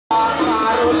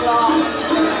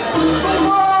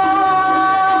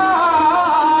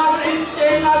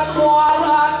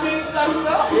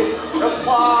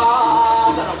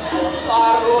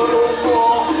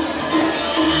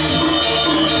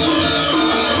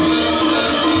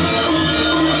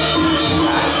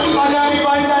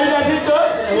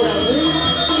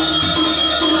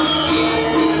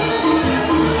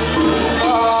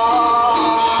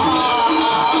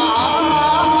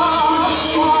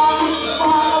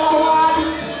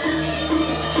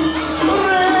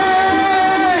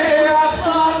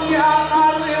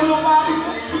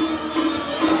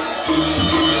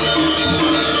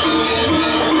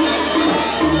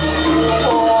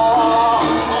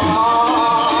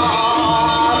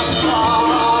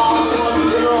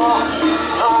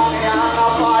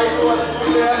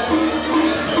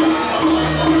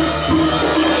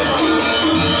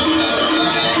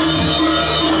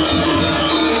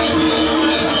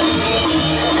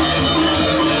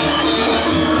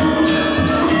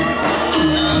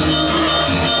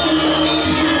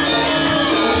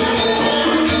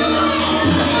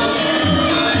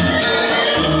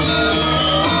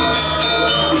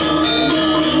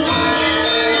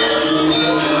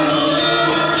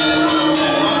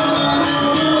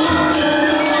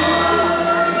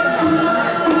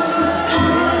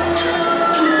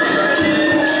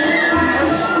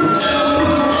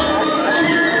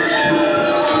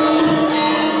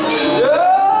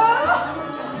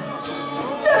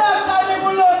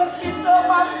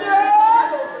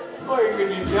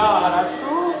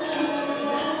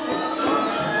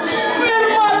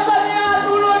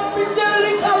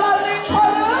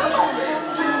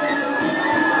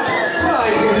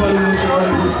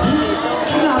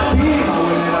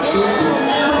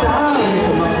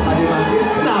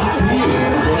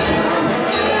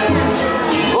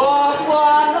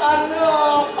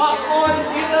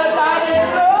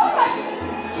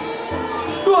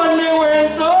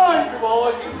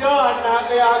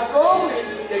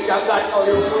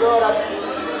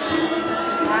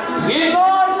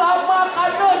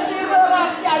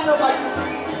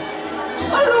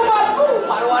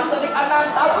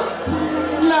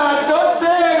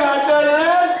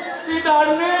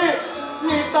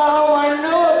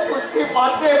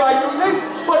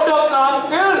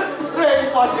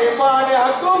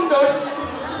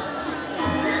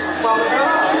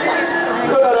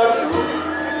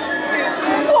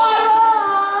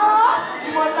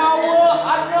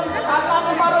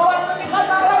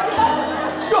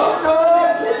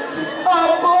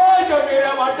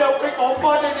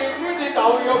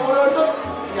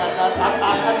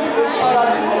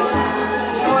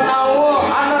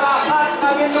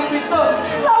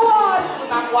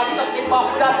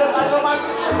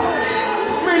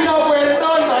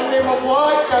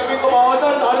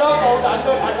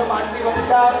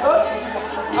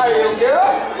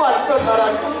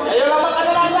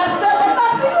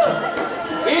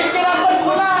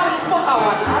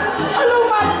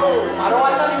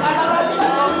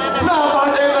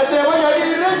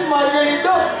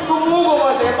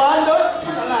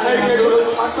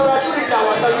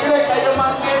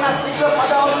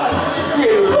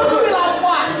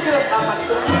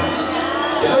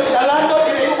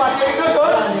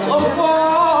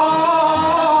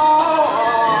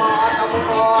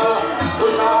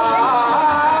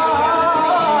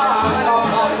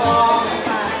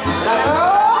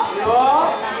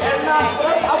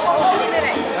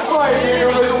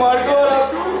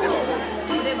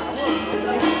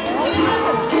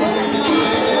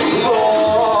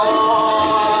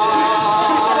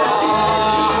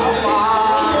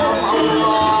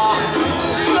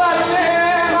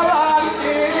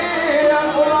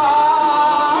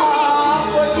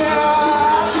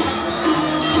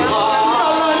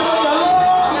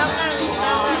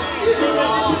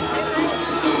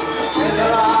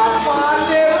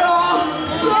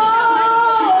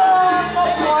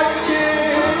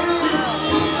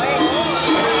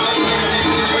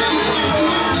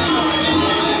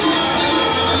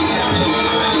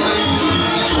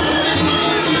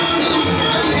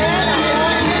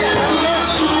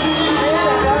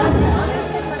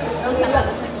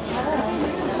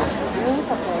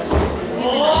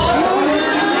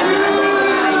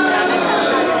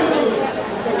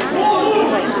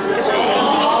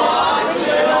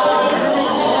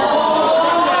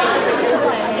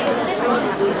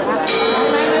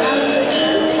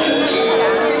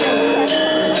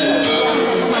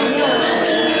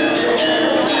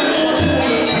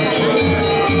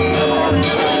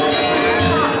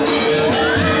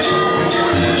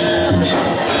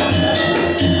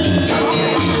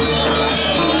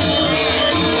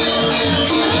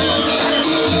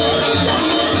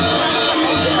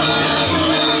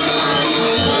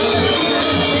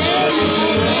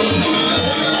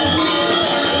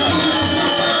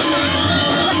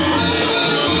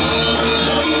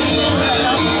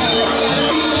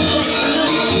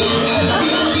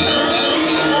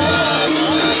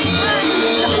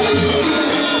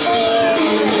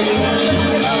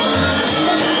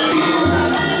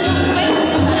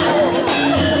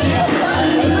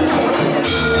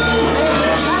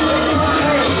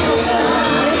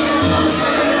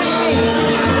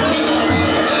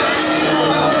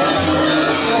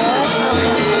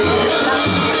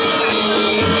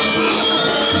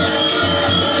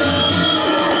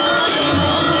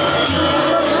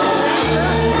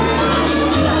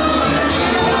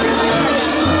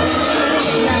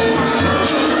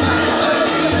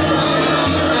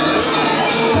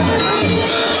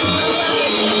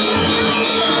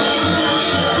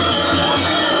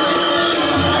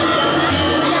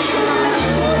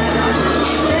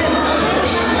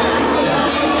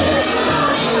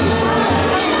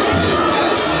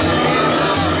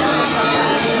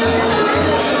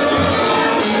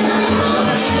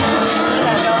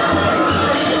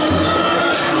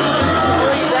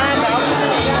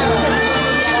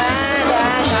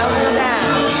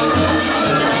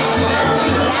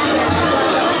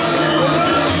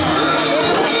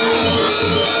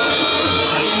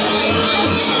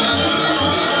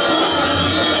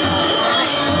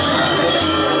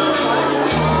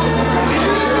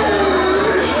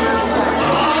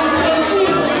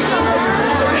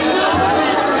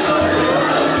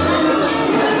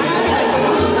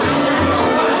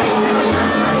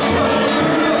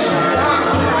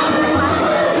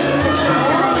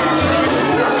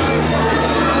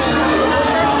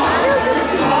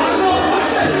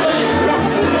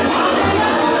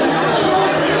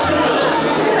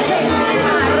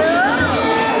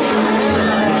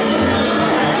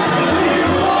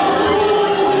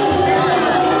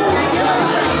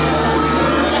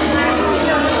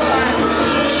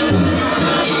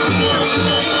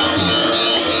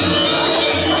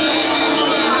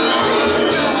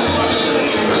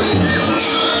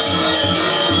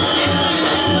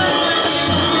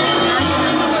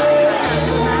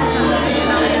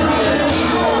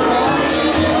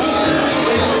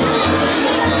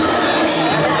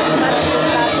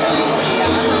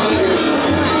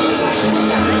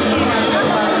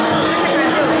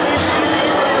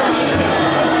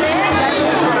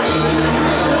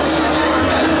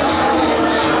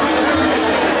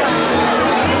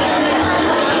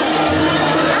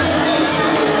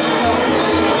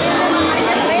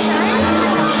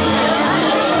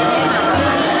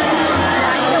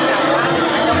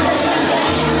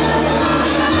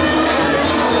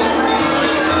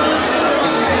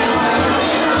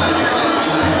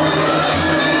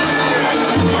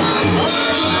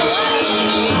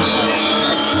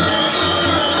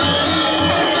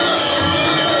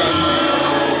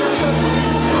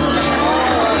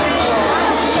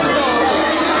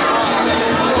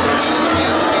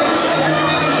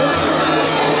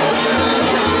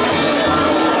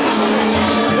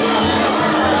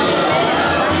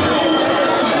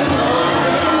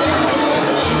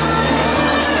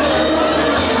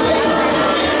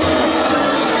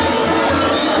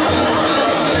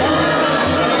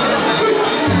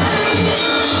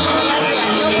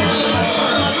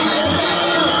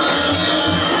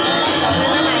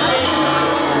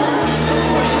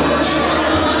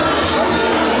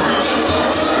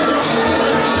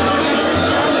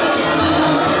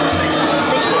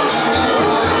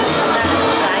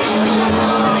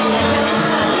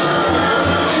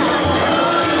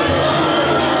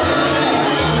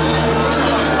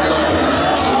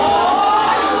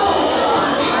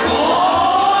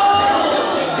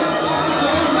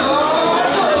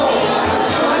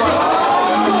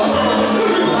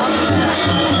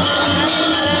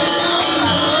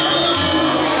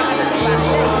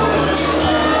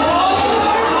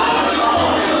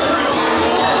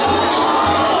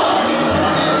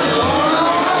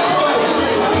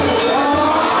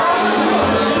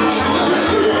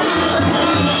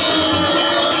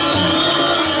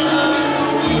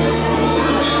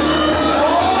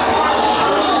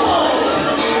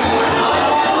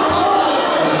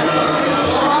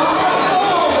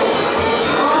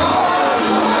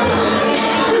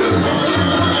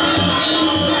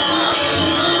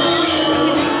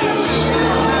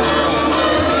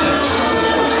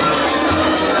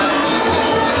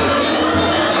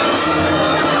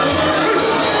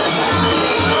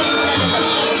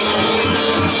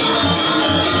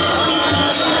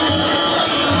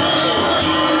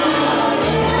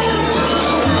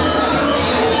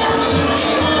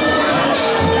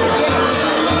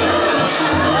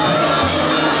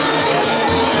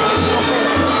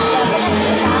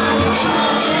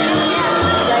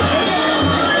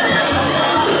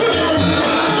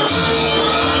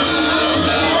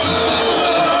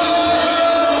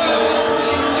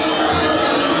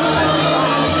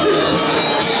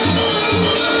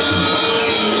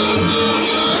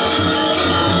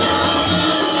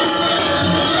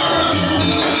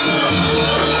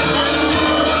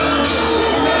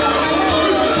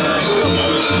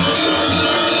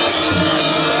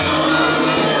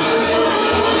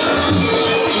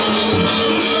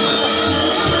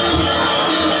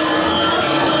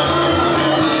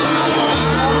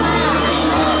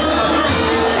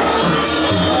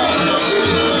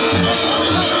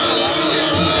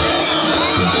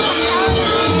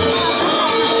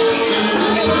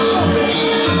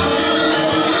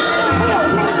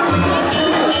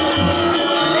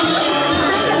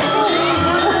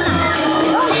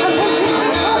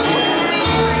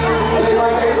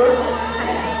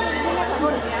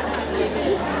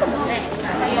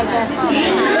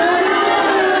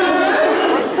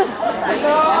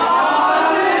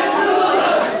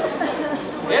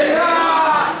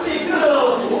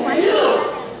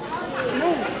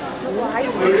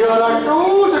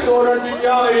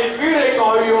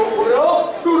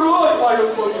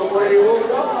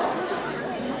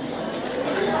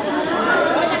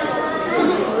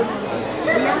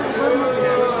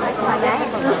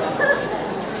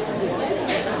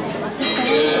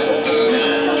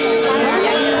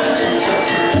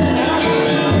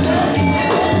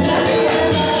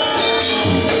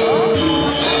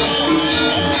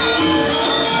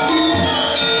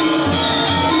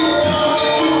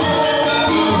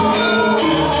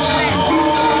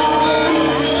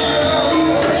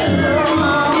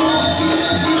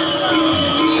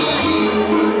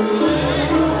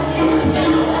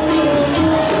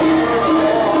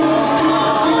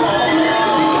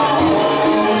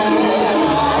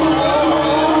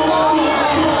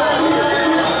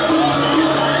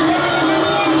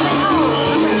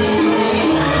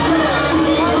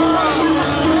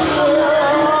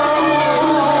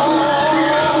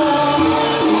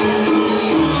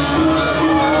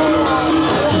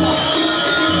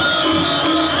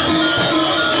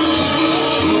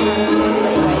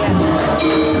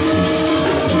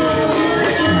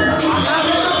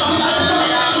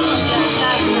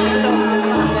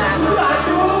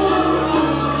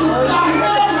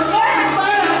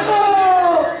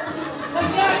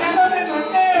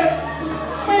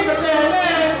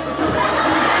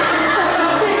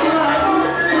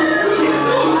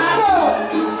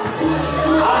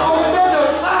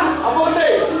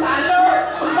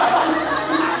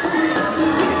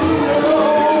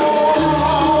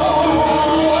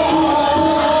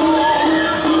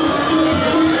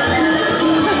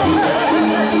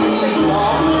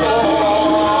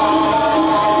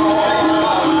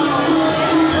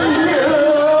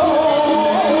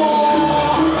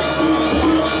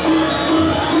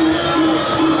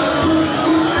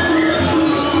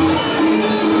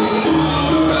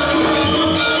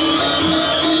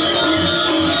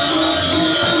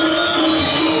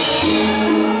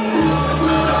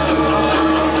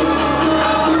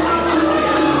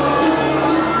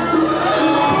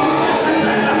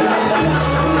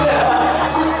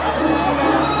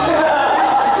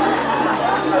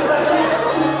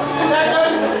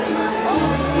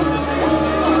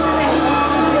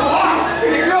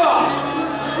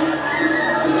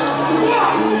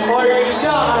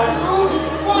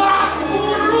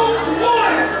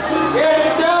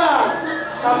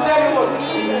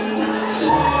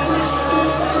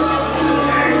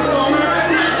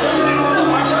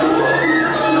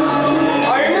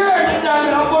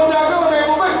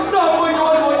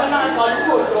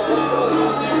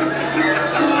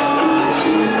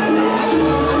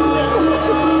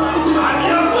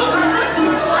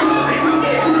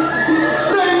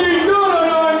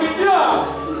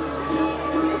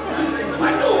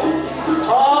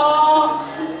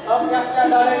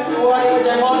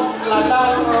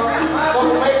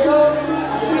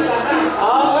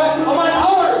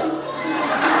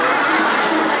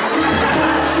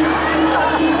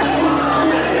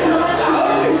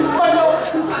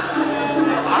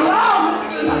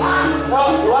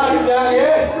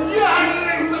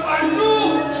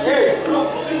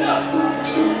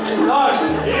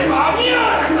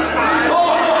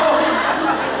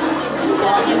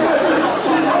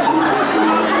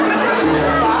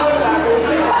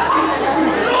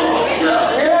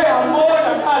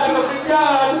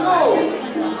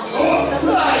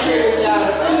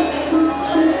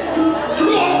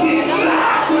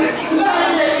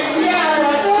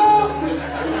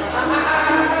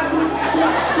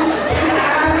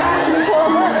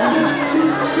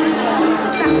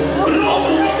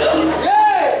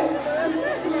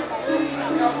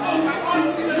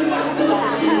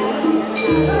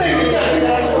Hey!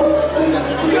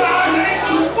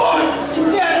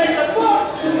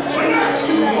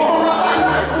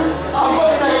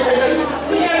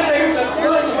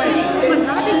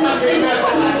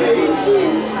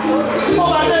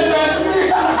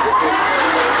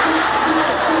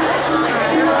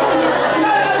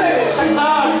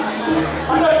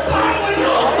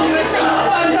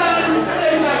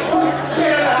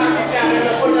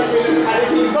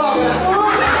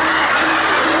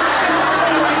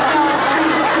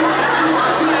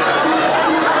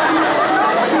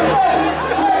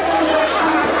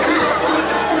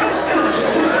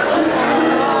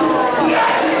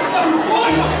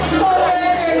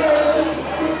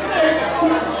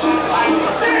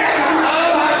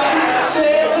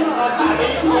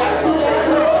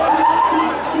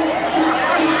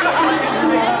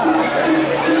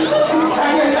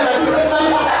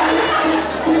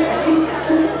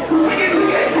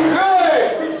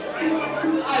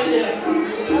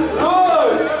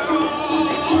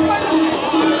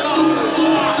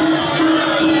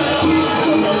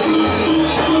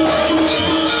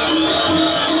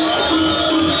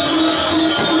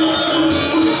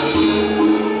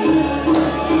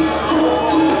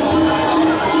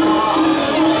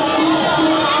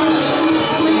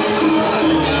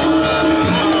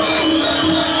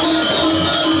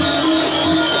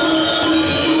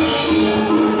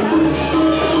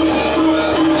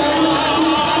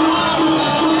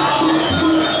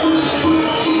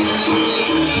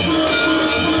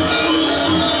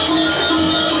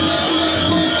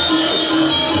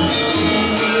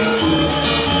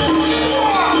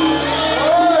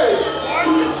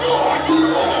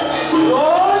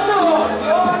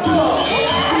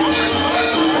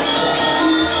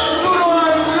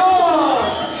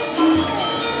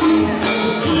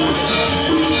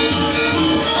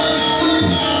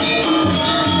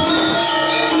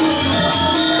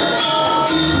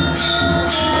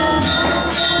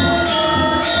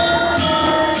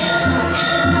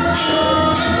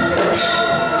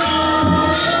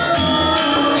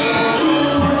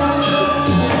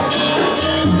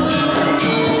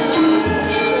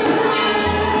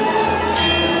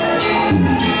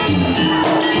 Oh,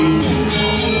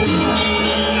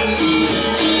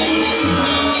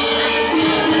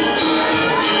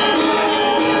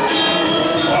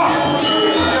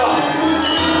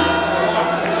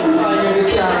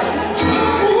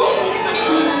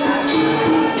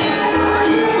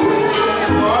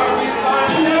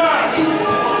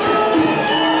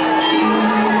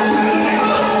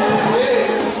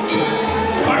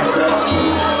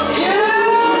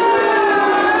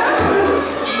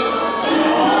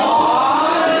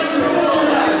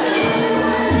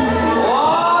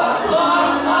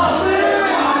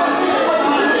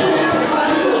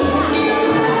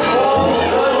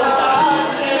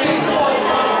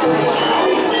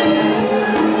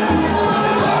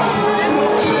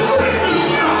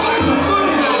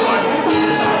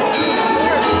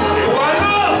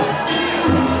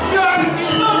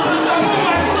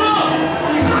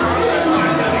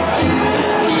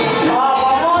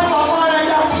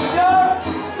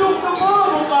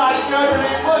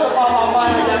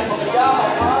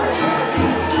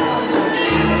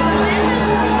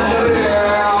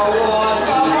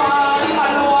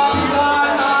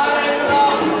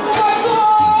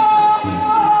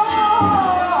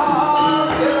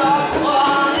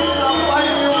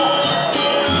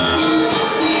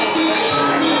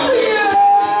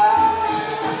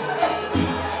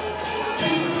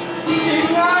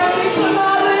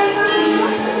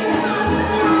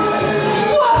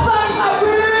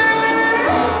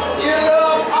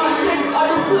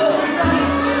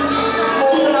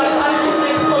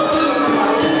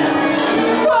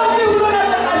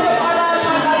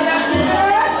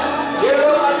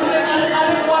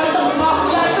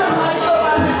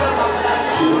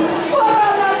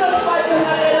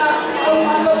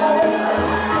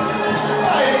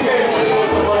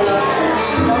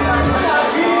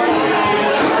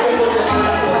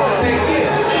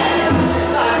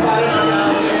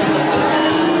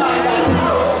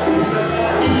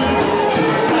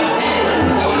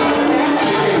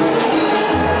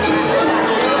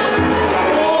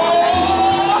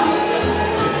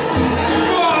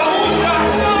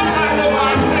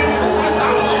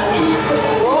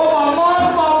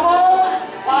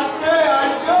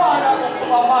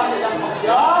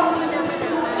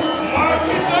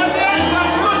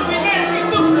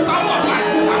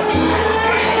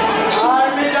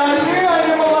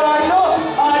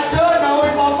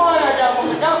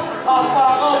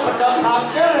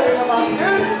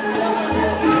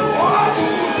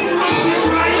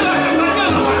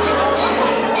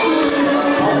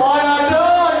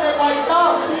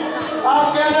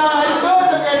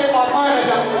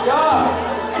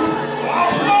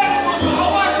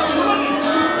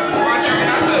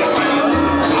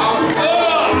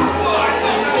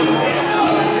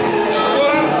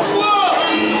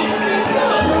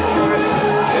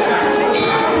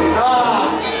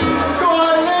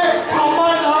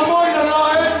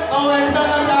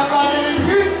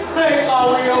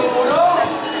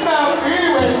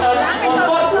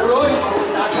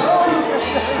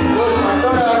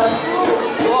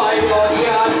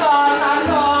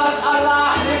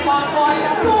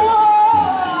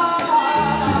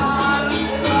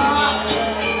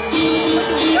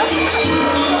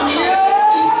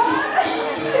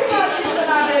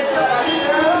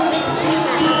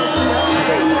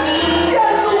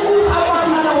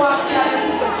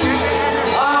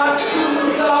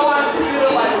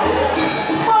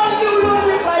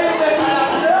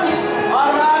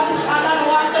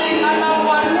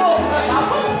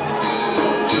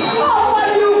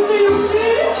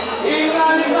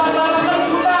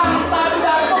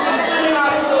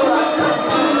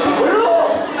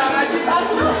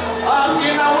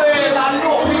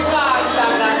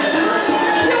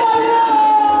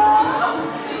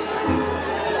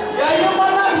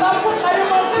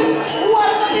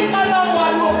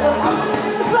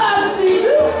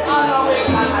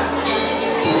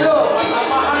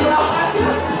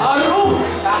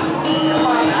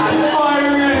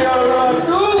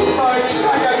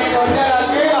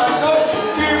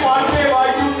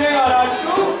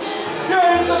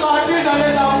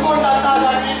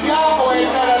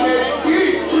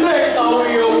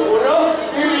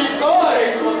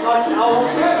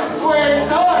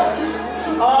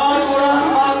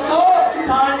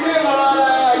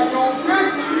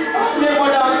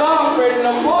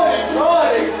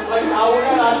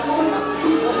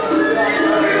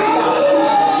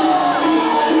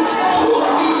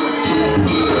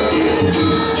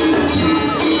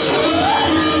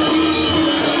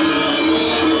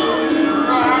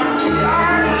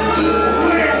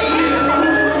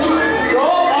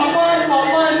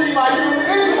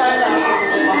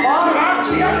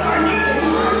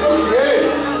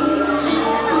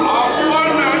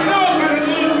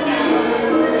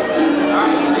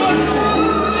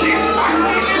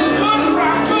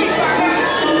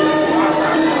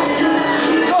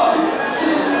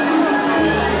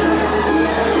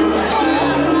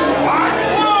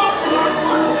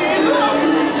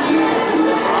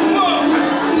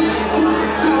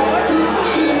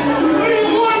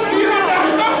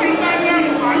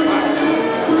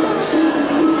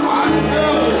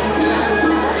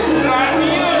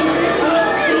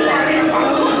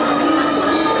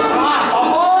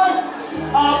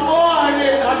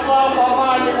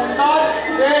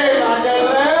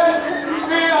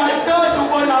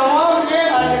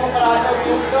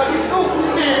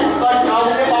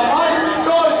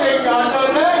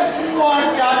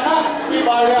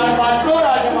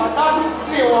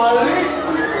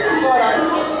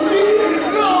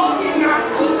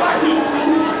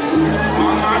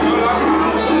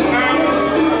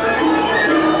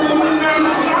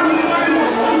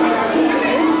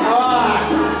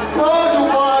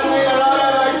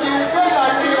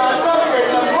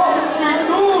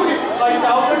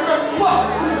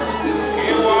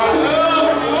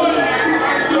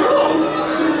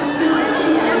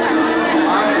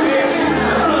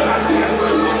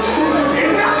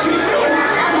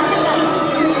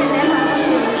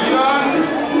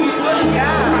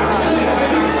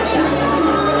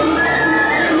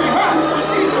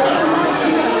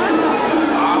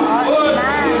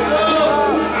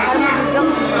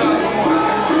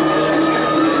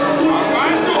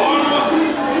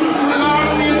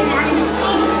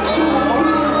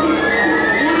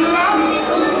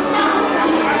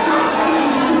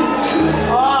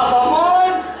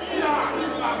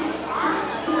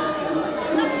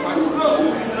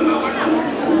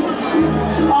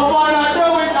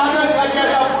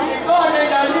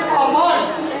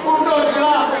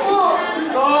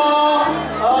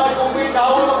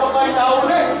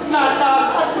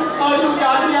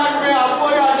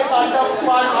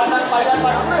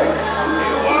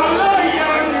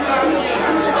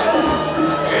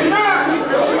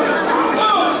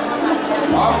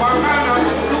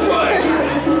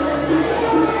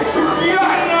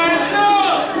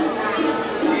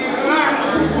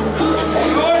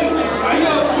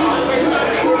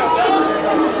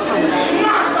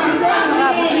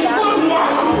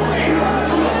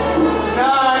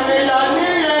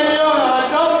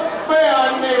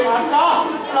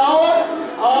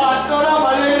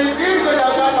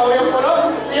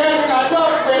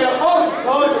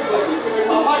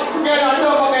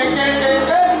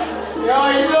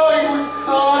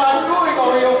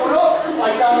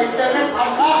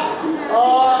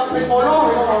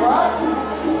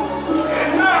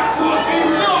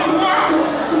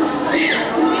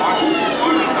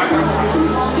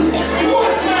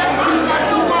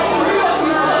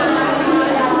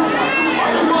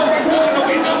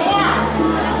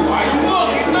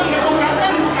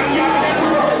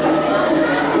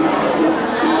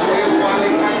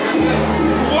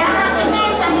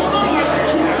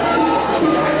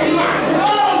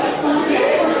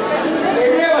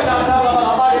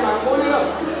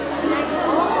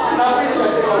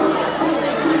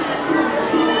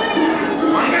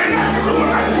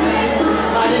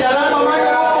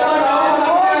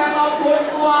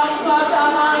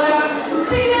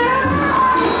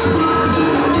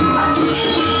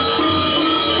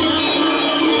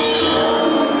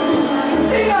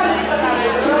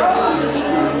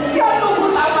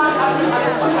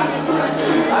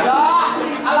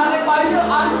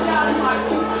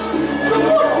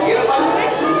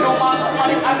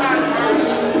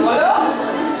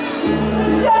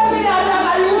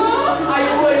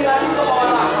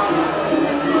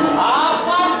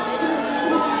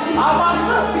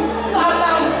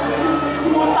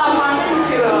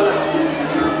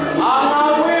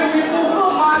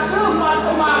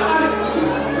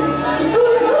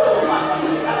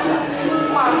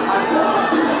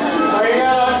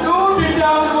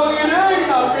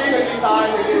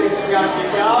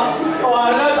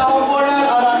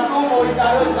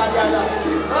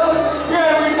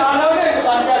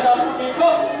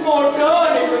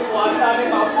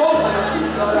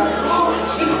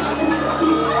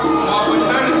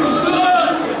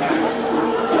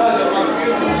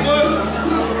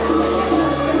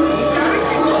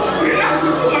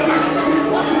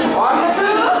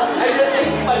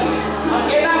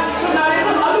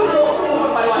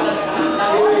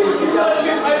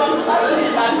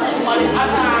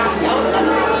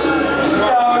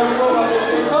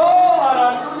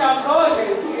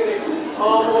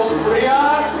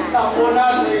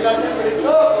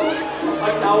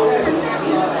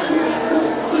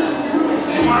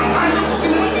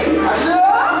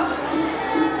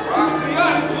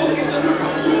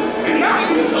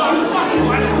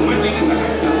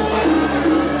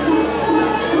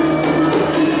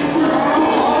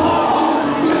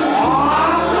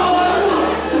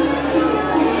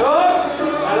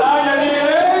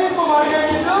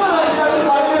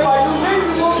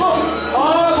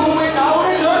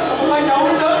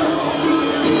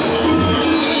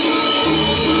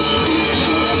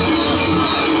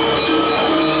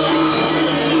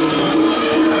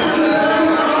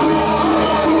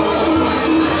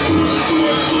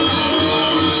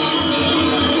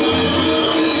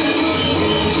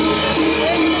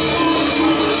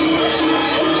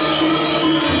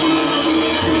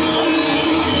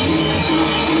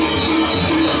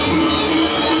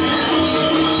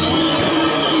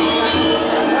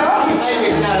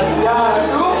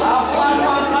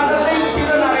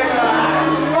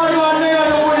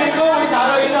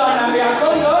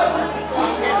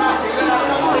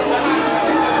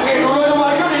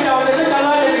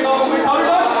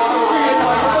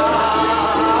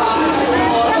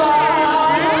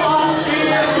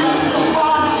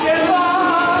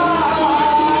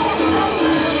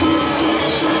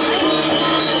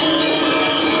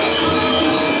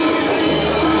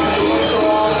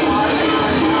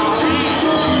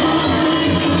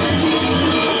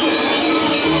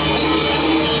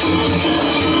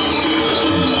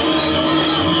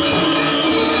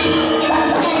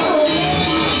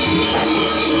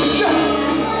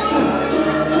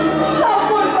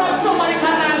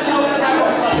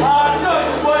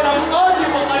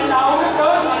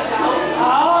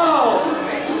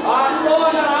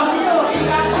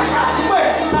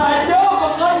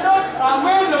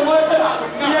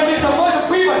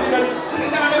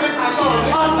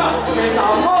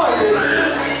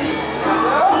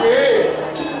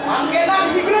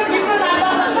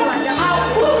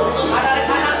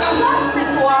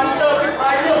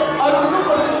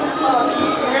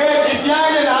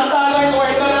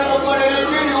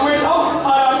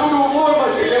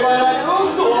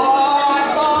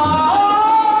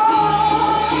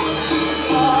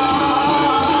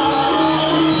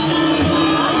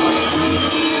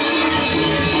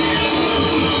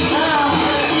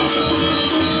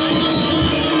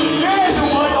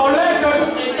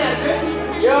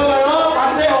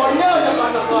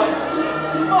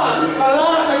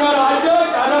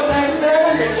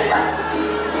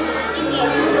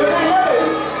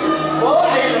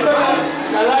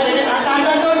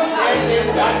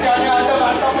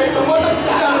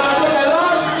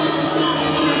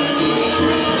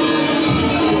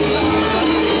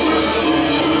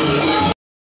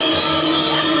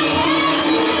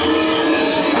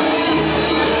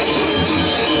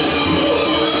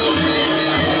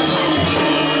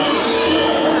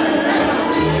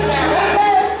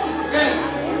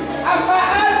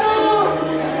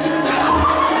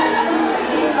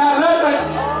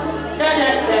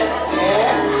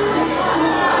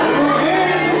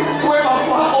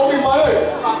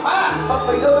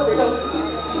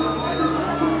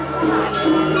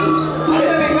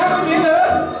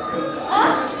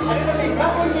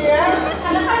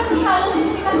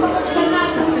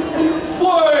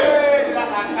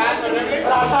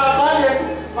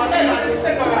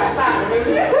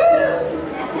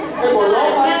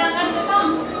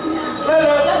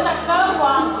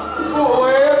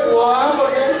 Gue buang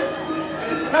bagian.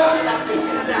 Nah,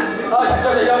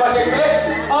 sudah saja masih ini.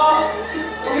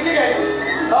 Begini kan?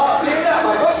 Ini tidak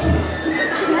bagus.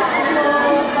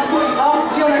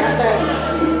 Dia orang kantor.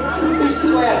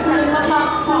 Sesuai.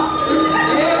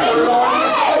 Ini belum.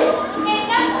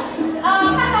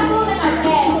 Kan aku dengan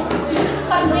dia.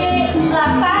 Kan di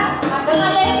belakang ada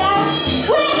ngeliat.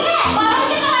 Wih, baru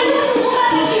kita lagi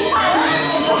hubungan di sana.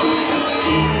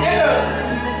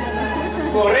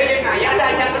 Goreng yang kaya ada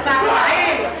aja tenang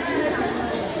lain.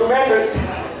 Tumben.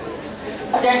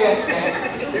 Oke.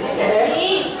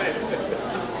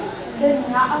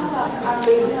 Dengar enggak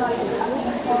ambilnya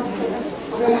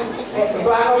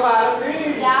Suara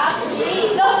pasti. ya,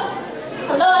 itu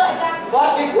telur kan.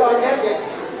 What is your name?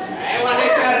 What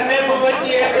is your name? Bukan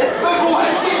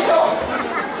dong.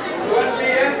 Buat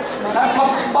dia. Nah,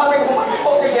 mau dipakai rumah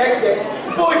kok gede.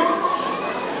 Boy.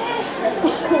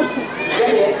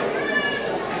 Gede.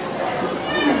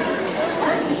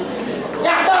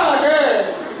 Ya dah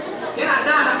deh. Dia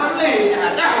ada anak perli,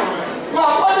 ada.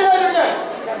 Apa dia namanya?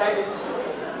 Ya dah deh.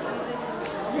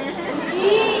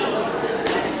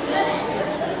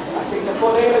 Asik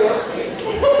boleh ya.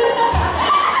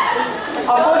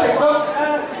 Apa sih bro?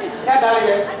 Ya dah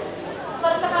deh.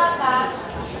 Perkenalkan,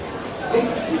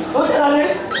 Oh, dah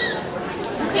deh.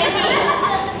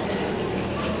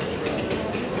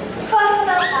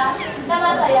 perkenalkan, nama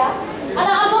saya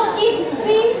anak abang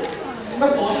istri.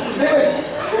 Bos, deh.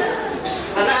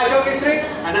 Anak agung istri,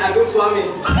 anak agung suami.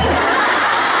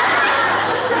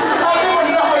 Aku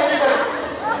benar apa ini?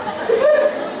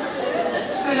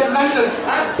 Saya yang nanya.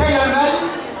 Saya yang nanya.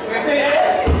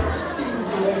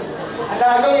 Ada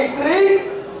agung istri.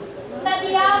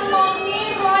 Nadia Moni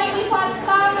Roy di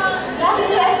Fatama. Lagi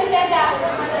dia.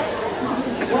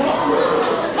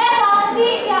 Tadi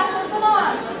yang itu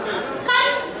nama. Kan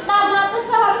nama itu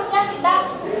seharusnya tidak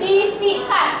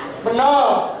disingkat.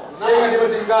 Benar. Saya nggak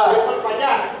dipersingkat.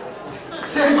 Perpanjang.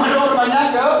 Saya mana berbanyak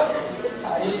ke?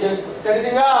 Saya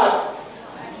disingkat.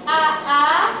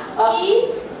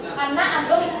 I anak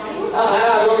agung istri. Ada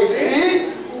agung istri.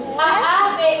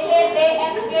 A B C D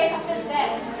F G sampai Z.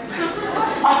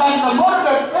 Akan temur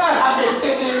dan habis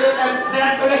ini dan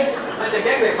saya boleh. Macam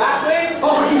geng bebas nih.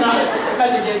 Oh benar. Kita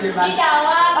jadi bebas.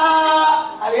 Dijawab.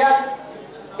 Alias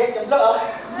geng jemblok.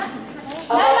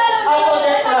 Apa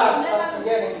geng lah?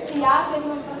 Iya,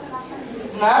 memang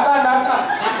perkenalkan. Naka.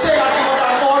 Saya nggak mau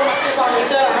takut, masih panggil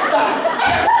dia naka.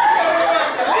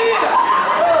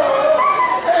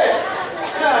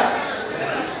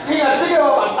 Ingat tiga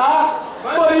bantah,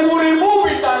 beribu-ribu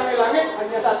bintang di langit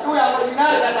hanya satu yang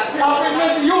original. Tapi dia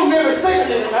siung dia bersih.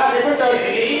 Nah, itu betul.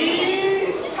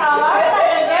 Salah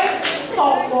saya geng.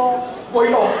 Sombong. Boy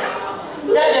lo,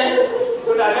 ya ya.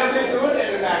 Sudah ada beli surat ya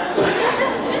sudah.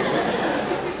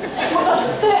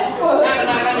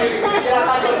 Perkenalkan diri.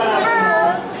 Silakan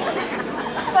perkenalkan.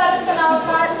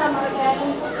 Perkenalkan nama saya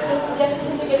Presiden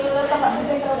Ketua Tempat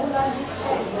Kerja Bulan.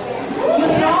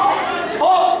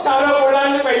 Oh, cara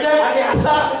bulan ni macam ani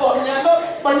asal pokoknya tu.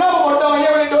 Pernah memotongnya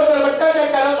oleh dokter betul dan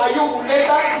kalau kayu bulat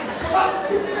tak.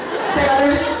 Saya kata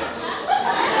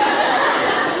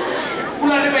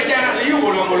Bulan ni meja anak liu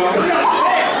bolong-bolong.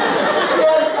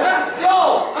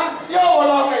 Sio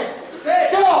bolong ni.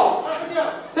 Sio.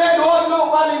 Saya dua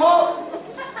dulu lima.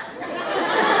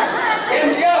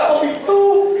 Sio. Oh itu.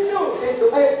 Saya tu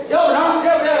sio nah.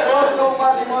 Dua dulu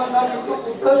lima enam itu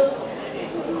plus.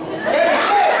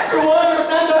 Dua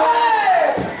bertanda.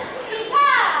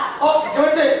 Tiga. Oh, coba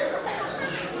cek.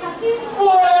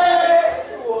 Boleh.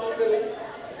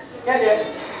 Ya ya.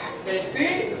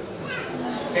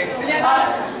 Desinya tak.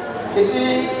 Isi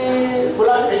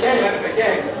bulan penyeng. Bulan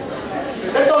penyeng.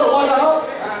 Betul luar dah.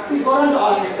 Koran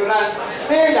soal Itulah.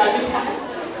 jadi.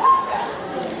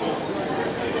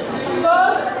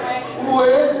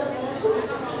 Gue.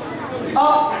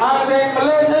 Saya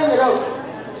beli saya gitu.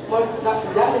 Mau nak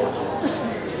jadi.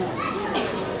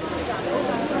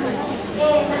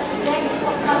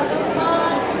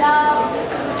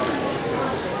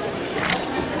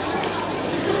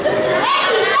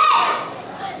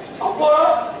 Apa?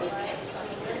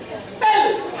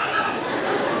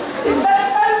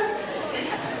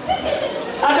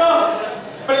 Aduh,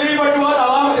 beli berdua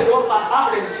tawar masih dua patah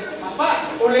deh. Apa?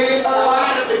 Uli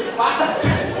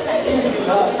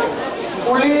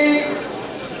Uli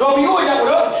 2 minggu aja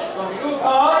udah. 2 minggu.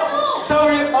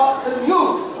 Seminggu.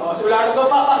 Sebulan itu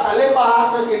Pak Salim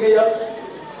Pak terus gini ya.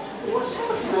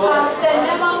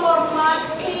 Artinya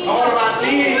menghormati.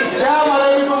 Menghormati. Ya malah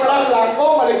 17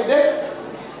 langkung paling gede.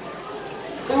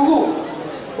 Tunggu.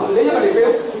 Palinnya paling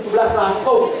gede 17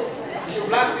 langkung.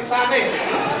 17 sisa nih.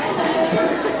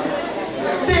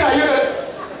 Cing ayo deh.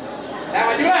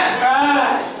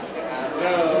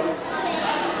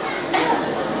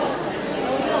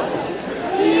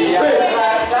 Iya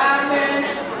rasane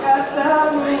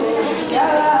katamu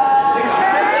jalan.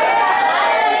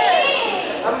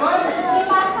 Aman. Di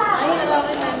pasar.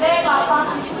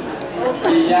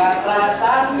 Iya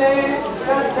rasane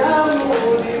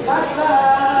katamu di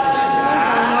pasar.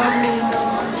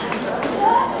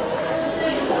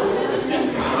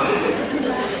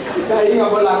 Jadi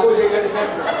nggak boleh lagu sih kan?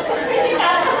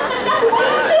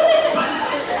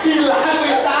 Hilang,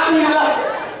 hilang.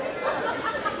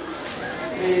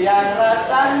 Yang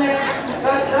rasanya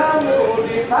ketemu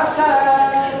di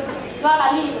pasar. 2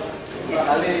 kali. 2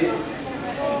 kali.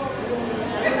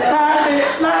 Nanti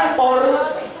lapor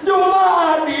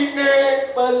cuma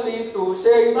adine beli tu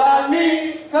sing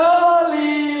bani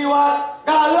keliwat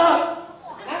galak.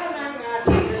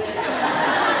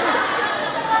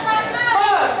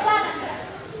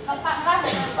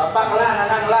 Bapak lah,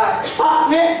 nanang lah. Pak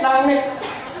nih, nang nih.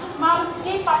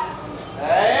 Mamski Pak.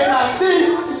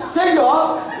 Mamski, ceng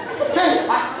dong. Ceng,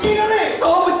 Mamski kan nih?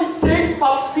 Oh, ceng,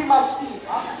 Mamski.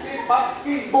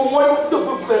 Mamski. Bunga itu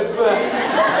berbeda.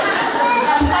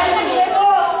 Saya gitu.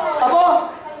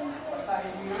 Apa?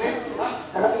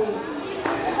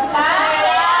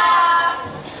 Saya.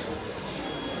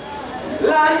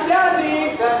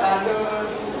 Lanjani kesanun.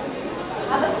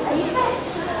 Apa sih?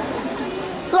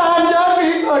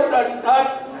 Lanjani kedandan.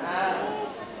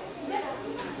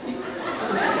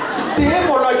 Dia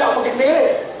mau lojak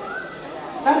begini.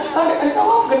 Nanti sekarang ada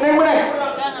tahu gendeng mana?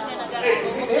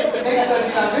 Gendeng ada di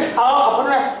sana. Apa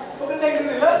nih? Gendeng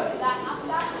dulu lah.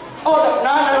 Oh,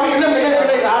 nah ini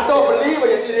gendeng atau beli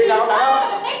banyak di dalam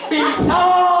bisa.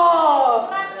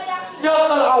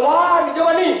 Jangan awan,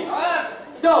 coba nih.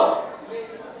 Jom.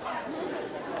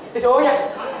 Disuruhnya.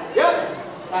 Ya.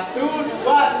 1,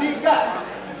 2, 3.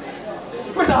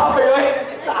 Masa apa ya?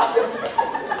 Sampai.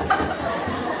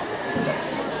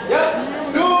 Ya,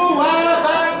 2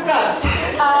 bangka.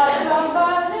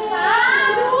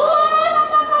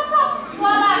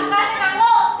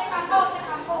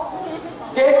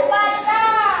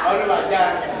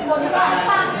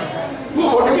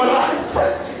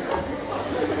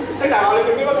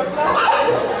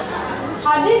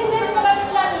 Hadis ni bukan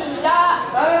tidak.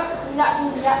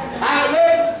 Tidak.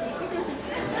 Amin.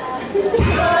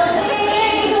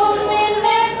 Hidup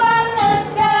ini panas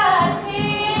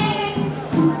gati,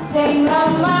 sing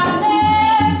namane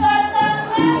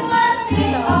katane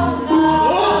masih ada.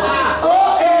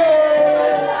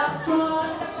 Lakon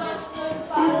masuk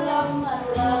palam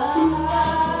malam,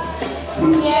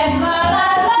 yen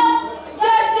malam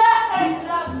jajak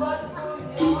rambut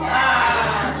kuning.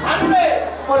 Amin.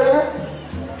 Boleh.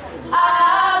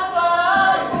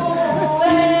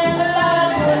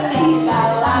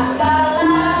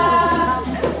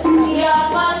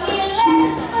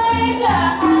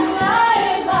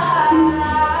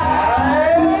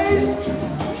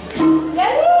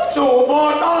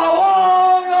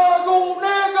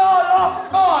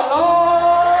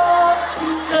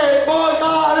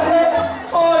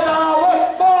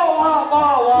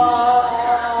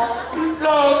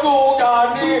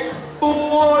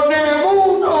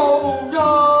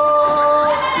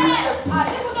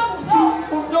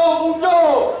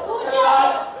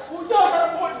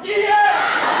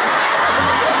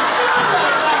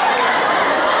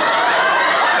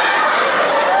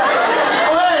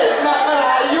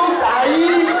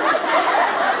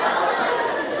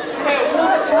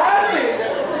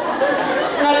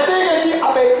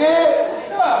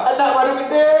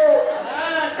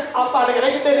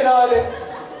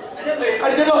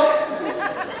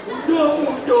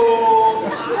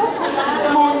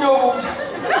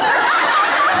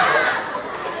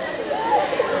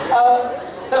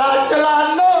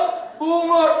 Celan-celana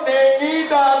bungut nengi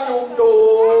dan nyungdo.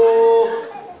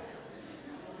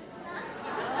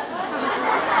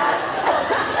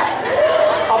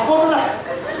 Ampun lah.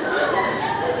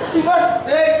 Cingat.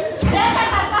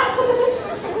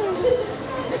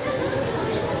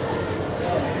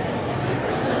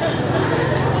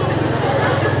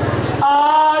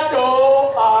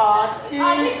 Aduh,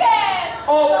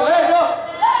 oh, boleh dong.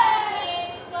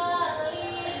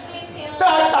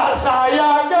 Data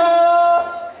sayangnya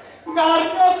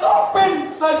ngarnya kapan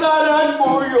sasaran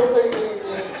buyung ini.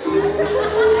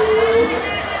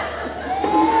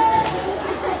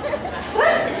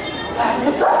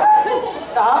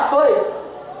 Siapa?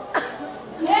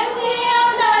 Yang dia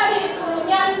dari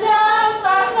punya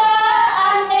jangka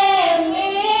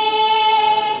anemi.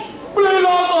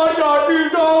 Belilah ada di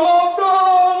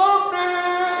dalam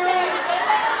nih.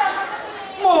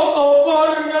 Mau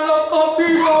kabarnya lengkap di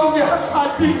bawah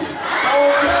hati.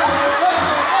 Oh,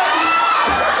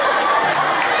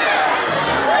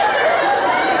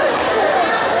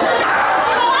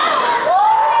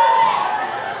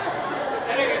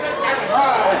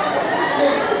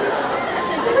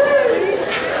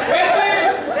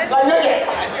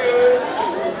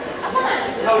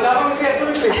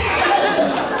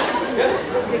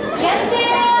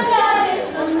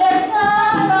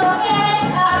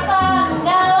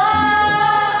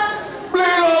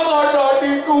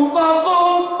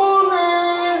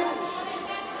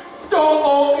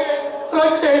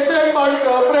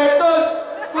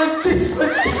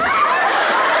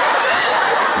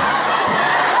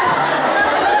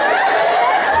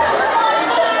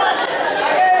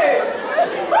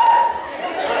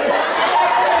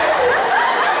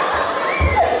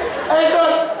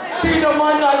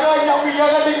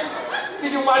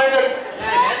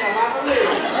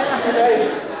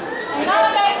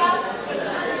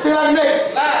 Silang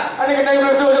nih. Lah. Ada kena yang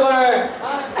bersuara sekolah.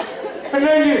 Kena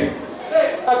lagi.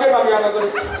 Kakek panggil aku.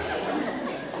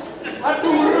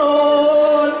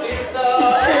 Turun kita.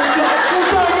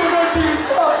 Bukan turun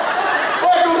kita.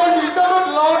 Turun kita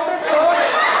tu lawan kita.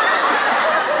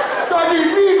 Tadi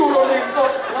ni turun kita.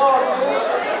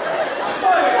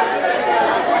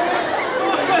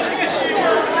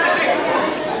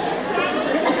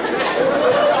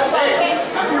 Apa ya?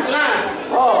 Aku lah.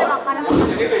 Oh.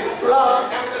 Jadi Pulang.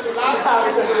 yang kesulang.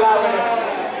 Bisa pulang.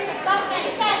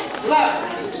 Lah.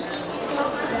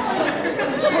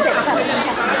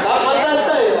 Dapat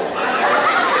dasar.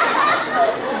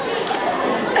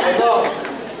 Kosong.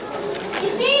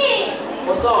 Isi.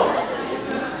 Kosong.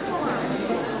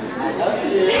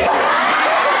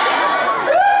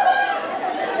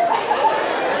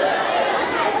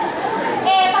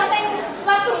 Pasang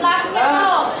lagu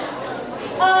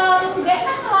lagu gak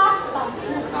nak lah.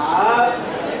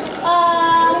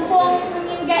 Mumpung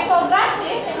gak kau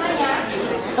gratis emangnya.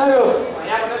 Aduh.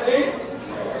 Banyak nanti.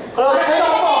 Kalau saya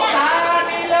Topok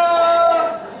tani lo.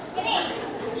 Ini.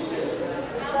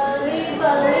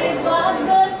 Beli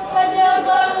bagus saja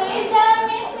beli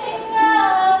jamis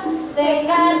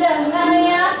singa dengan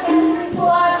yakin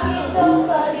buat hidup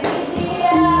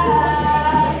bersedia.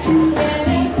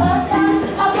 Ini petang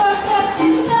apa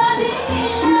kesinga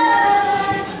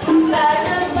dihilang dan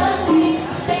beli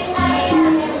singa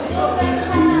yang itu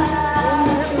benar.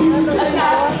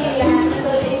 Kasihan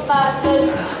beli bagus,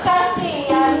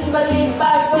 kasihan beli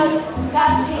bagus,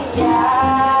 kasihan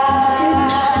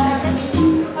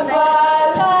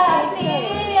berhasilan.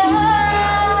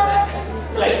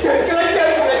 Kelenjar.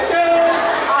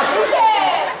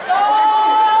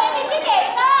 Ini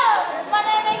keto,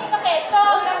 mana ada kita keto?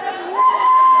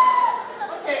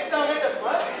 Oke, dong itu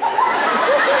depan.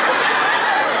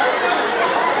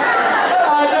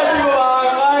 ada di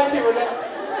ruangan di mana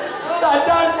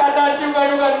sadar kadang juga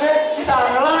nih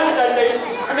disanglah didandain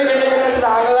gede-gede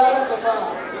disanglah sama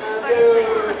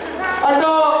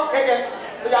aduh kayak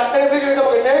senjata itu juga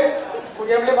sama gede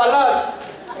punya beli balas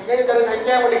ini dari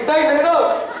saya mau diktai dari itu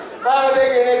bang saya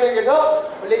gitu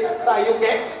beli kayu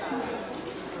kek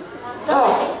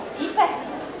Ipet.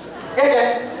 kek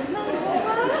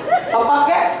apa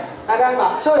kek kadang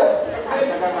bakso ya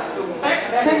Kagak masuk.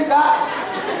 sehingga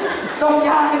dong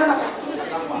ya itu nak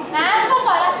Nah, kok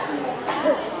lah.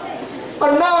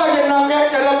 pernah aja nangge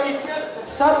dalam ikan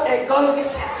set ekor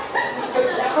guys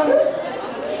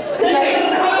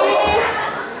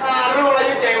Taruh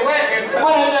lagi cewek gitu.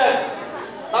 mana ada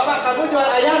Bapak kamu jual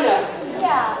ayam ya?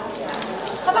 Iya.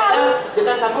 Ketahui.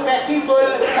 Dengan kamu kayak timbul.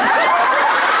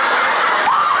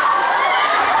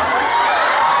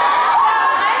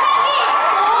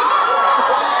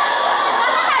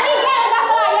 Tadi dia udah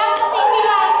melayang setinggi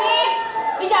langit,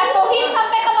 dijatuhin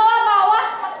sampai ke bawah-bawah.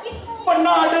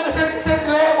 pernah ada keser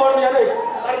telepon ya deh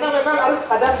Karena memang harus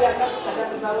kadang di atas, kadang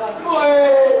di bawah.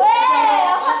 Weh,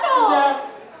 apa tuh?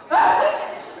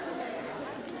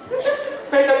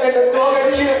 Beda dua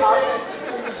kali sini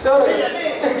sorry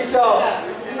bisa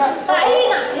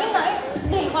Naik.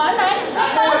 Di mana?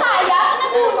 Kalau saya kena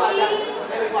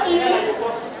bunyi.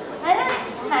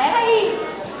 Naik lagi.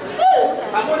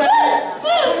 Kamu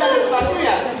dari sepatu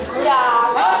ya? Ya,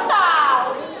 nggak tahu.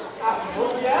 Kamu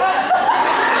ya.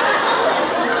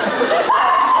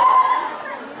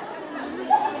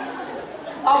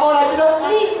 apa lagi dong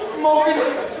mungkin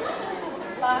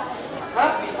Hah?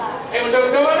 Udah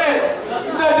mana?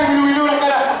 saya sih bilu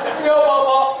kan ya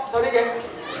bawa sorry kan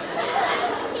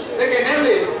Dia kayak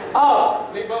Nelly. oh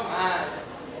Beli bom ah.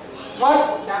 man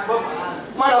Cambom ah.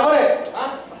 mana apa deh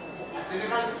Hah? Ini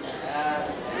kan.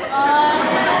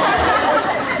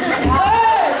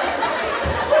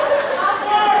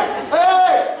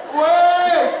 Hei,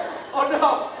 weh,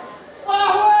 udah. Wah,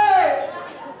 woi.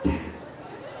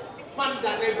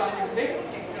 Manjane Bang Yunik,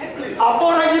 beli. Apa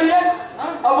lagi dia?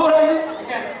 Apa lagi?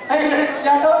 Ikan. Hei, dari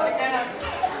jatuh. Ikan.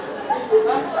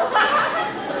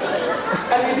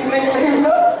 Kan di sini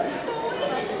gitu.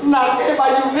 Nake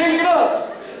baju ning gitu.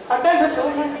 Ada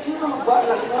sesuatu sih lupa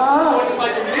lah. Mau di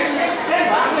Bang Yunik,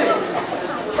 Bang nih.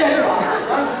 Cendo.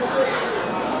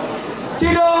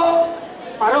 Cendo.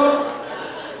 Baru.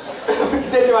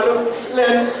 Saya baru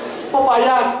len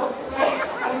papayas.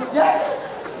 Ya.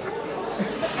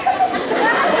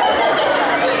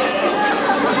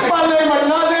 Paling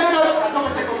benar itu kan.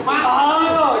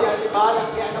 Ya di mana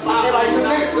ya ada pakai baju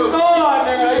ning. Tuh,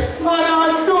 ada lagi.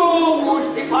 Aduh,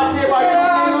 mesti pakai baju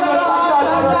ning.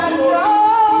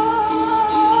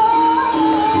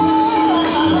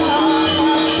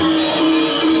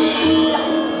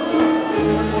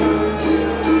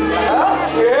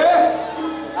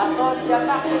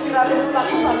 Raden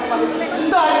lakukan kemarin.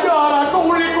 Saja orang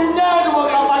kulikunya cuma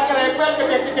kelapan kerepet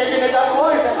kejek-kejek gini aja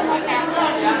boy.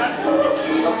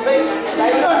 Penting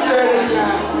saya serinya.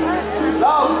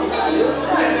 Loh, ini kan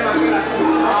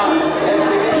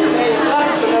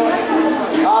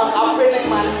apa nih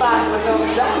mantan bener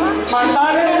tidak?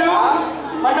 Mantan itu?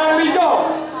 Mantan Lijo?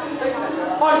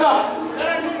 Pondok?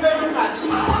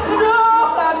 Udah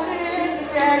tadi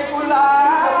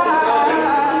kekulan.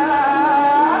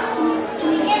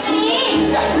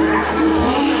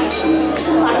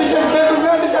 Adi jempol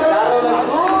juga di cara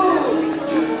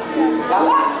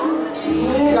galak.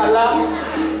 Ini galak.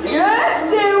 Ya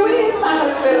Dewi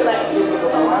sangat berlek gitu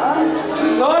kawan.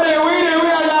 No Dewi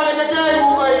anak kecil ibu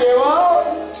kayak Dewa.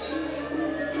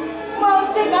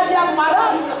 Mungkin ada yang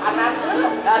marah ke kanan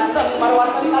datang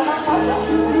marwatan tanah pada.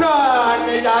 Nah,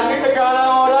 ini jadi negara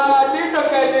orang ini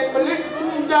dekat beli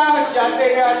jangan sejati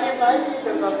hati lagi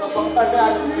dengan kebanggaan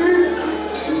hati.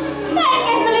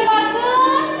 Pengen beli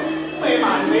bagus.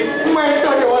 Memang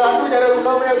di orang tu cara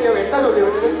udah punya dia weta tu dia.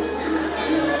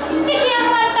 Ini yang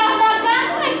mantap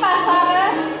dagang naik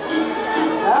pasaran.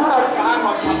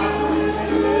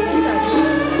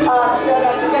 Ada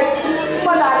nanti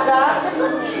pedagang.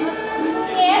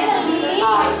 Ya beli.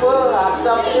 Apa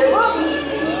ada dewa?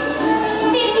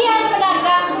 Titian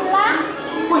pedagang pula.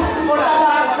 Wih,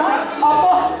 pedagang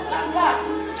apa?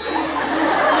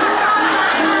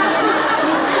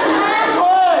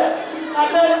 Woi,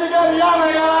 ada juga yang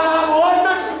buat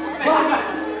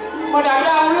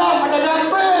pedagang ulang, pedagang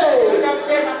B. Pedagang B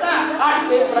mana?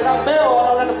 Asik, pedagang B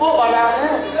orang nepuk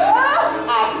barangnya.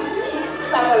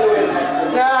 Tanggal luar.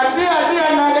 Nah, dia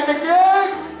anak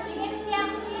kecil. Ingin siap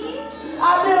beli.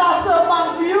 Adi rasa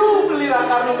pangsiu beli lah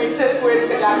karena minta kue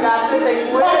kejagaan ke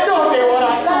kue. Aduh dewa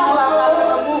ratu lah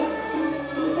ketemu.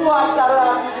 Buat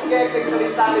cara kayak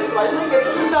kekelitan itu aja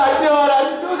gitu. Saja orang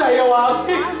itu saya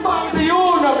wakil pangsiu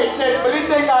nak minta beli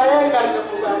saya kaya kan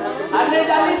kebukan. Ane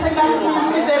jadi saya kan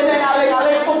minta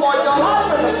ngalih-ngalih pekocoran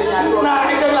sepertinya. Nah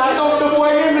itu langsung temu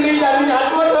ini beli jadi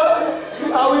nyatu tu.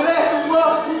 Tahu ini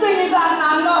semua sing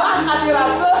nano angkat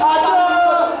dirasa.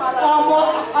 Aduh, ampun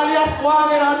alias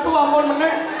buang ratu ampun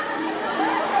menek.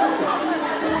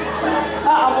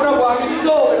 Ampun buang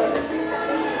itu.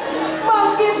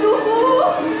 Makin dulu.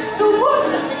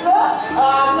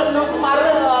 Kenduk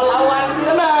kemarin lawan.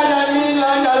 Nah jadi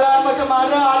jalan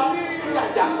bersemarang.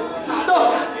 Tuh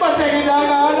pasang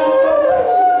hidangan.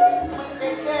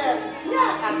 Mengkeker. Ya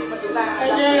hati medina.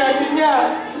 Hatinya.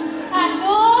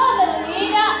 Aduh,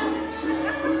 beli dah.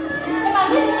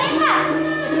 Masih setengah.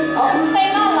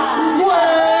 Setengah lah.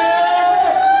 Weh,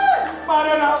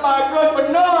 pada nak bagus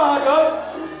benar dong.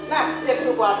 Nah, itu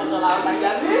buat lawan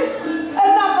jadi.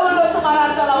 Enak kalau lo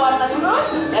sekarang lawan dulu.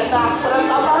 Enak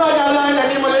terus apa? Lo jalan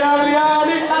jadi melihat-lihat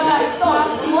di langgar itu.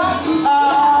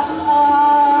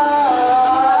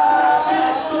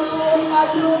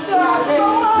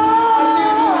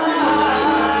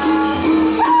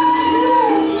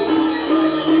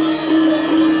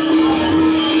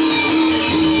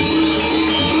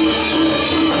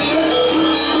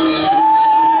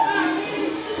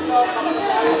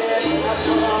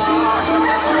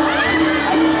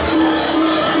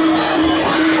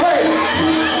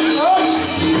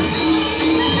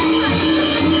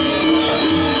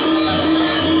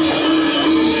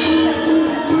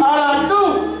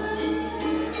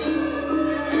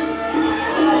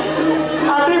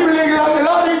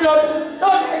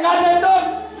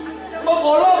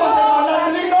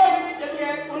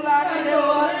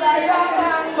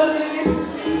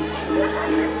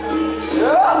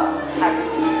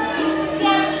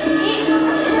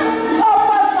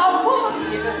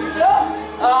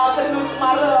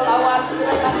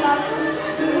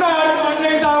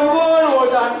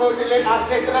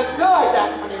 Asik terus gajah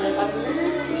menilaikan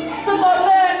beli.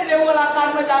 Sebenarnya dia melakukan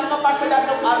menjangkep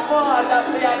apa ada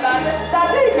peliharaan.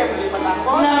 Tadi dia beli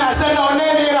menangkap. Nah, sebenarnya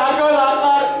dia ragu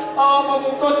lakar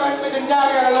memutuskan ke jenjang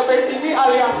yang lebih tinggi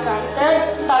alias nanti.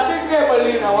 Tadi dia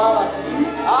beli nawawan.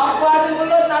 Apa di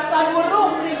mulut natan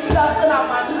huruf di sudah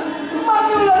senaman.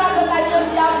 Mati udah ada tanya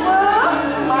siapa?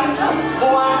 Mana?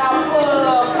 Buang apa?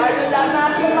 Kerajaan dana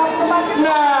teman-teman.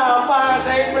 Nah, pas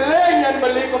saya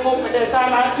beli kemuk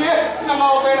pedesaan nanti,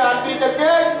 mau ke nanti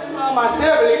tegak, masih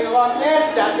beli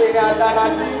uangnya, jadi ada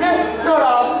nanti ni,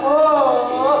 berapa?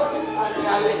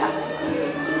 Alih-alih.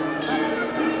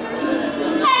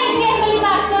 Ini beli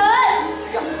bagus.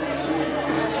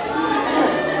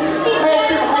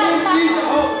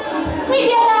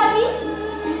 Video dari.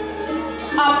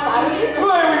 Apsari?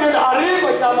 Video dari,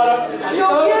 macam mana?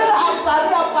 Yuk,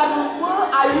 Apsari apa lupa?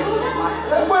 Ayu.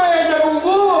 Jagung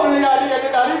beli hari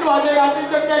dari itu hati-hati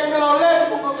cekek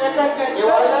ngeloleh buku kedek. Ya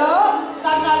walau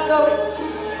sangat kau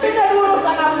pindah dulu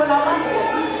sangat kenapa?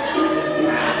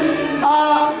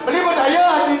 Beli berdaya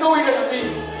hati itu ini tapi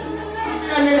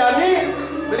ini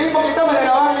beli mau kita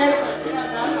berdaya nih.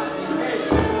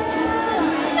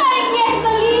 Pengen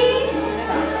beli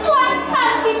tuan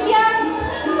cantik yang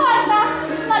warna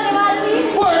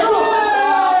Madewali. Waduh,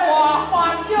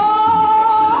 Apanya?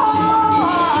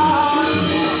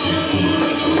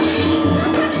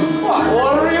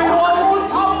 Wariwamu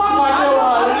sama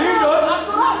Madewali dong.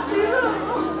 aturan sini.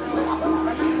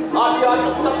 Tadi ada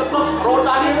ketek-ketek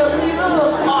roda di sini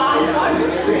sama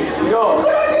ini. Yo.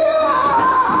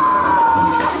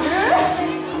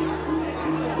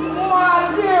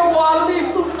 Madewali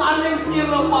Sultaning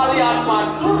Sira Balian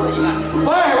Batur ingat.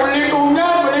 Weh, beli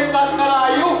ungan, beli kat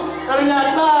kerayu,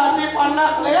 ternyata di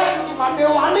panak lihat di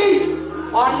Madewali.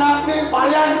 Panak nih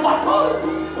Balian Batur.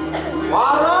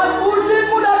 Waran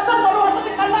budinmu datang baru ada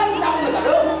di kanang kamu enggak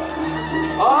ada.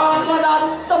 Aku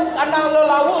datang kanang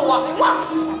lelawu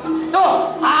wak-wak.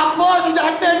 Tuh, apa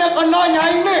sudah ada kena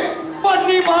nyai ni?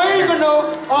 Pani mai kena.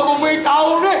 Aku mai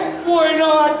tahu ni, kue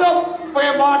nak ada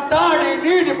pemata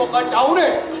ini di bukan tahu ni.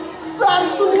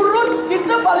 Dan surut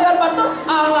kita Balian Batur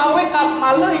alawe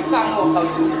kasmale ikang lokal.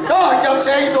 Dah, jam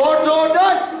saya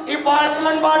sod-sodan,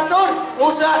 ibaratkan Batur,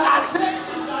 usaha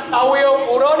kasih. Tahu yang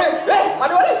pura ni.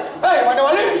 Madewali.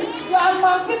 Madewali. Yang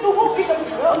makin tubuh kita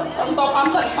bisa. Contoh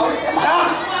kangen.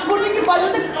 Aku ni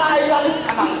baju ni kerajaan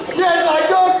kanang. Dia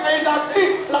saja kaya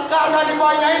sakti, lekasan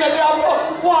dibanyain nanti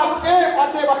apa? Wakil,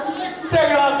 pandai baju.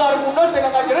 Saya langgar muda, saya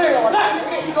langgar kering.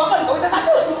 Kau kan kau bisa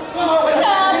satu.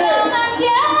 Jangan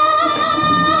dia.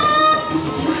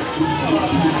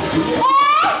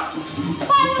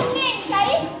 Paling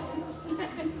kai.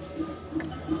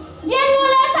 Yang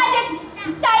mulai saja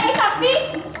cari sapi.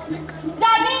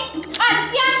 Jadi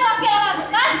antian wakil orang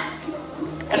kan?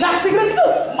 Enak sih gitu.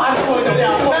 Mantul jadi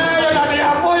apa? Jadi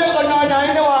apa yang kena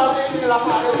nyai ni wakil ni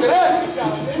lapangan kering.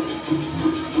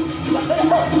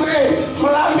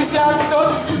 Melang di siang tu.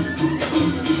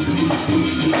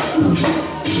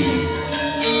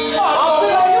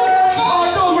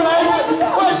 Aduh, mulai.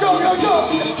 Jom.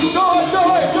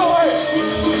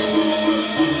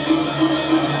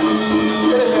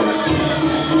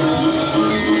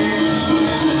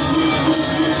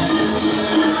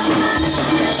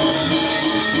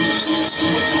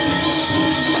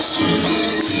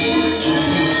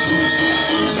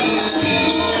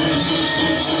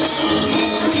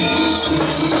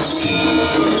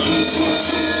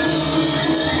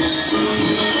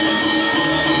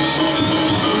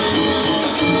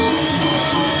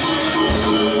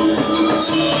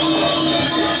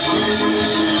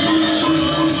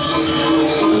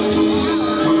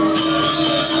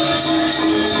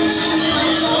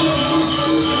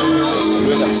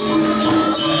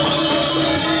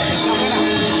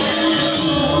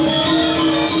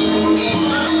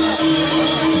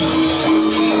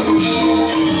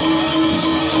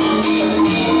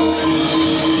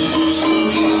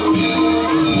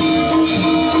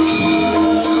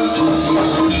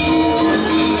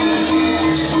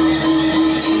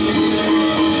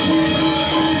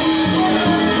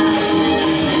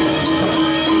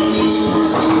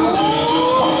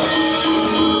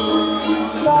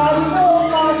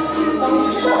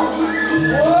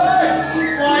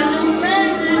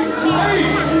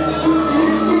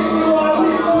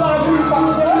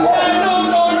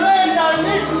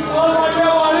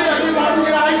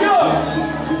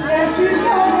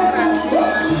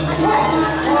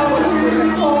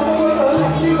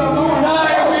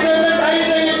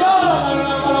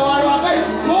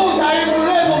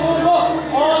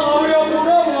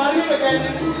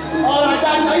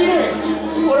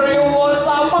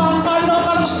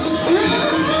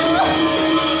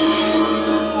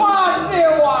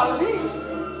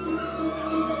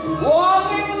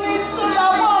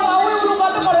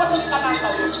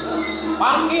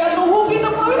 Pangkian tubuh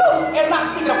kita perlu enak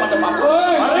sih kepada Pak.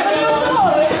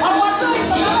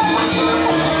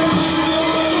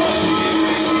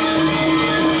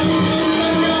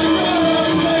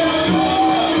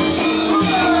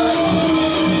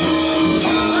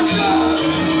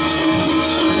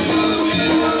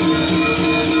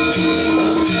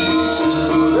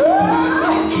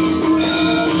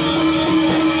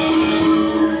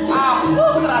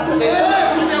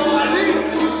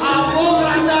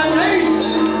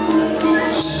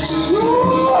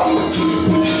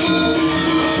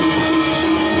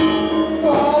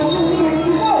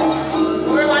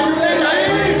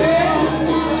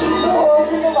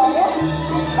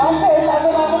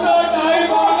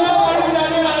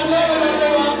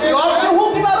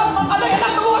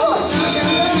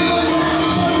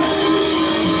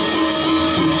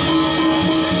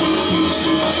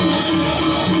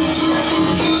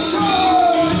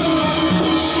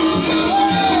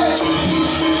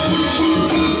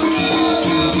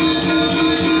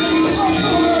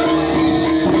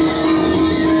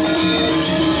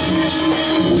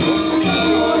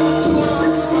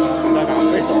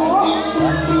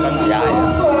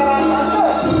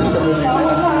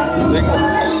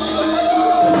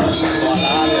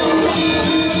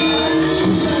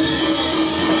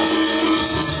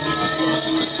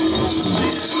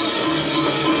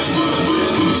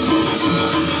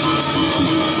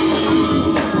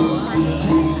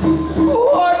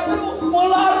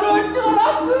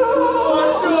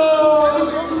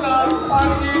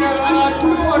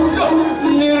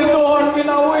 Nirdon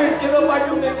kinawis kira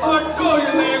baju ni. Aduh,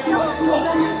 ini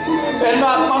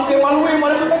Enak mangke malui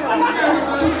malu dengan.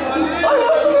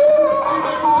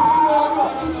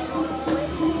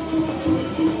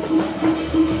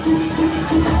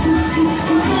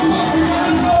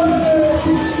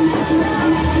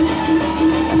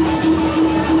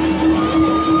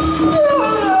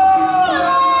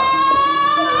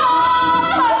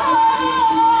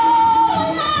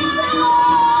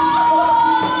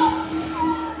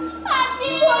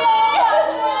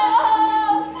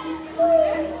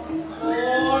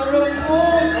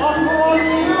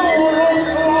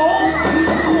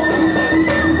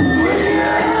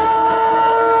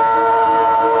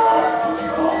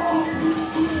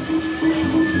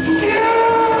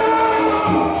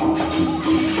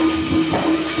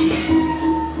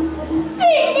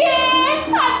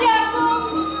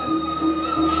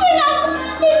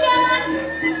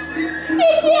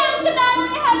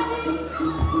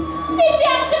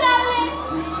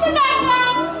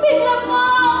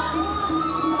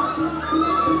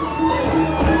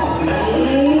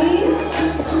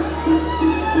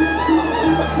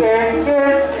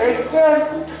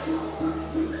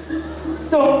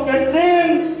 Dong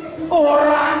kening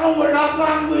orang yang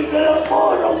belakang di dalam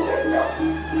orang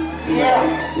ya.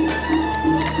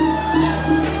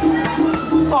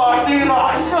 Tadi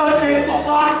rasa saya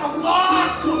tukar